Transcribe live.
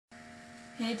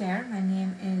Hey there, my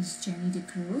name is Jenny De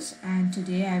Cruz, and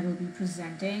today I will be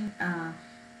presenting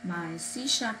my C#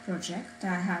 project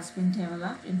that has been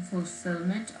developed in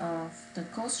fulfillment of the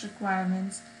course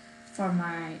requirements for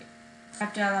my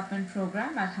web development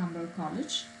program at Humber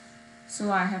College.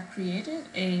 So I have created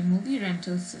a movie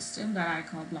rental system that I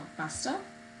call Blockbuster.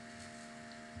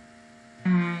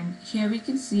 And here we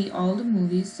can see all the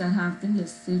movies that have been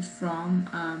listed from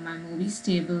my movies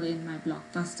table in my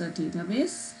Blockbuster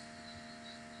database.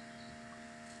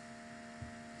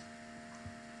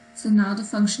 So now the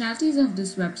functionalities of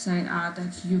this website are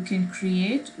that you can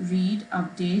create, read,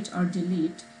 update or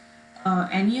delete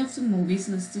any of the movies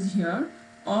listed here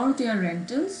or their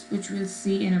rentals, which we'll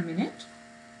see in a minute.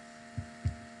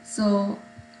 So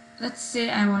let's say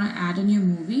I want to add a new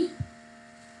movie.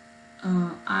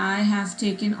 I have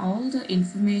taken all the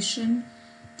information,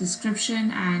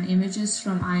 description and images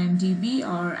from IMDb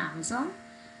or Amazon.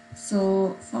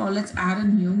 So let's add a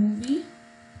new movie.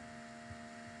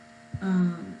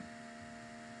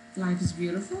 Life is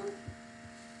Beautiful.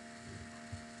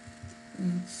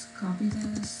 Let's copy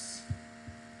this,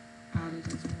 add it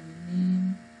as movie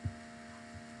name.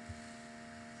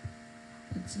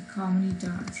 It's a comedy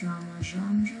drama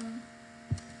genre.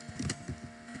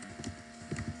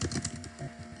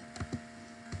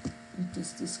 With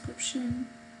this description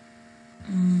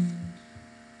and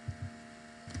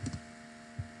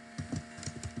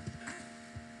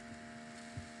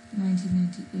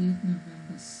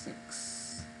November 6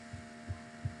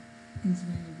 is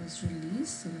when it was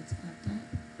released, so let's add that.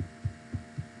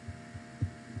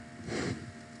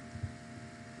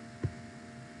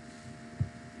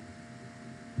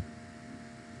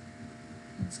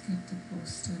 Let's get the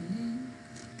poster link.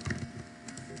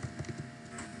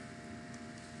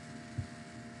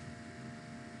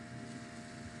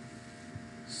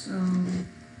 So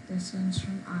this one's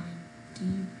from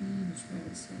IMDb, where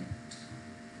is it?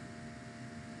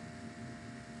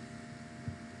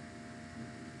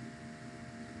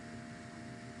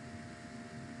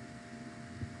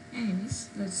 Anyways,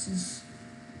 let's just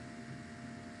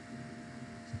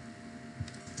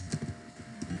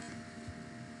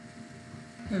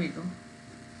here we go.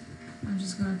 I'm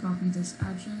just gonna copy this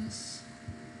address,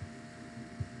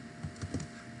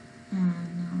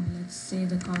 and now let's say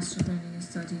the cost of renting is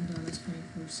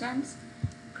 $13.24.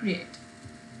 Create.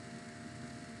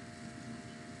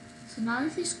 So now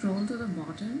if we scroll to the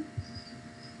bottom,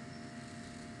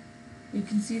 you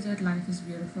can see that Life is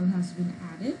Beautiful has been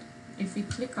added. If we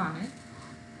click on it,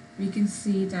 we can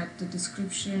see that the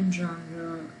description,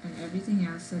 genre, and everything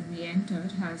else that we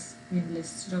entered has been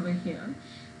listed over here,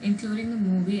 including the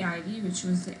movie ID, which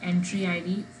was the entry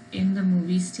ID in the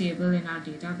movies table in our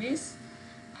database.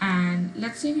 And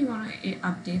let's say we want to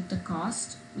update the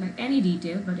cost, like any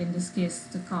detail, but in this case,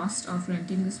 the cost of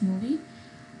renting this movie.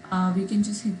 We can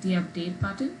just hit the update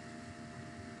button,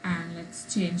 and let's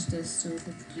change this to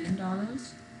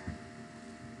 $15.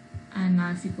 And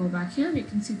now if we go back here, we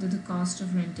can see that the cost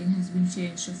of renting has been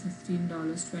changed to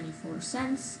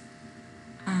 $15.24.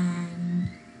 And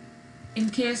in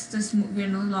case we're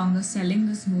no longer selling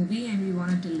this movie and we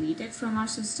want to delete it from our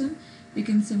system, we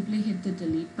can simply hit the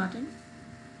delete button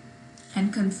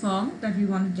and confirm that we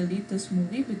want to delete this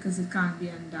movie because it can't be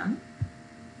undone.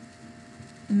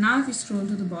 And now if we scroll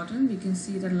to the bottom, we can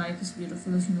see that Life is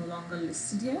Beautiful is no longer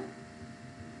listed here.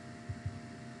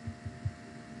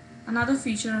 Another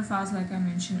feature of ours, like I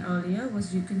mentioned earlier,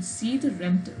 was you can see the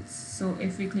rentals. So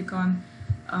if we click on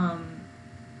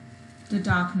The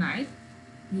Dark Knight,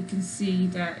 we can see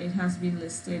that it has been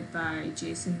listed by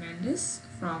Jason Mendes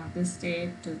from this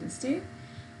date to this date.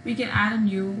 We can add a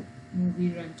new movie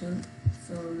rental.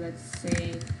 So let's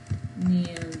say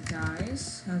Neil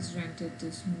Dice has rented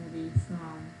this movie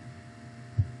from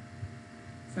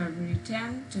February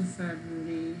 10th to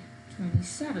February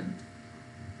 27th.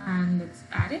 And let's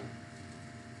add it.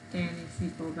 Then if we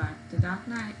go back to Dark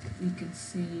Knight, we can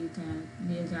see that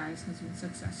Neil Dice has been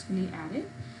successfully added.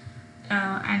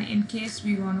 And in case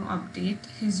we want to update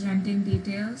his renting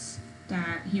details,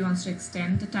 that he wants to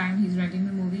extend the time he's renting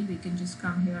the movie, we can just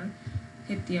come here,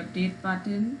 hit the update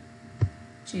button,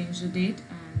 change the date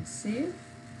and save.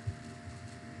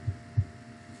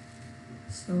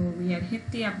 So we had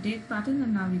hit the update button,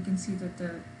 and now we can see that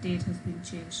the date has been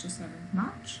changed to 7th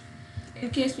March. In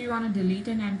case we want to delete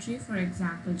an entry, for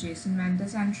example Jason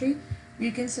Mendes entry, we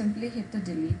can simply hit the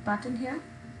delete button here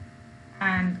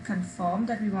and confirm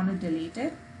that we want to delete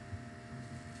it.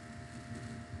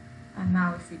 And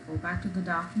now if we go back to The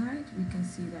Dark Knight, we can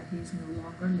see that he is no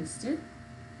longer listed.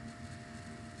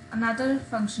 Another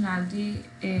functionality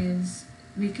is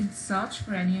we can search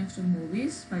for any of the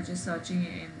movies by just searching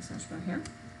it in the search bar here.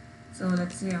 So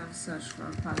let's say I want to search for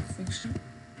Pulp Fiction.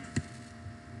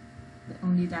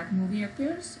 Only that movie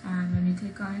appears, and when we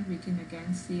click on it, we can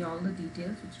again see all the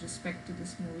details with respect to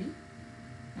this movie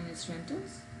and its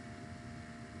rentals.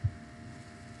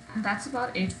 And that's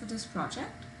about it for this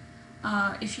project.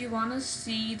 If you want to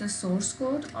see the source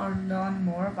code or learn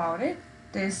more about it,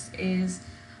 this is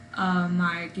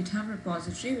my GitHub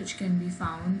repository, which can be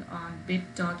found on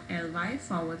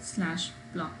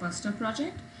bit.ly/blockbuster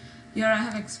project. Here I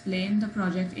have explained the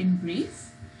project in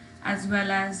brief, as well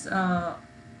as the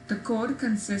code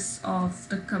consists of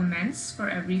the comments for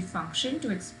every function to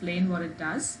explain what it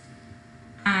does.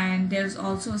 And there's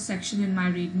also a section in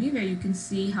my README where you can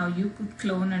see how you could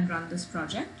clone and run this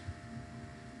project.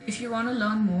 If you want to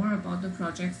learn more about the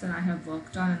projects that I have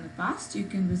worked on in the past, you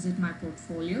can visit my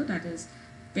portfolio, that is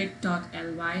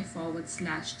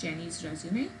bit.ly/Jenny's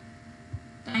resume.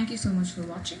 Thank you so much for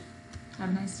watching. Have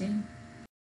a nice day.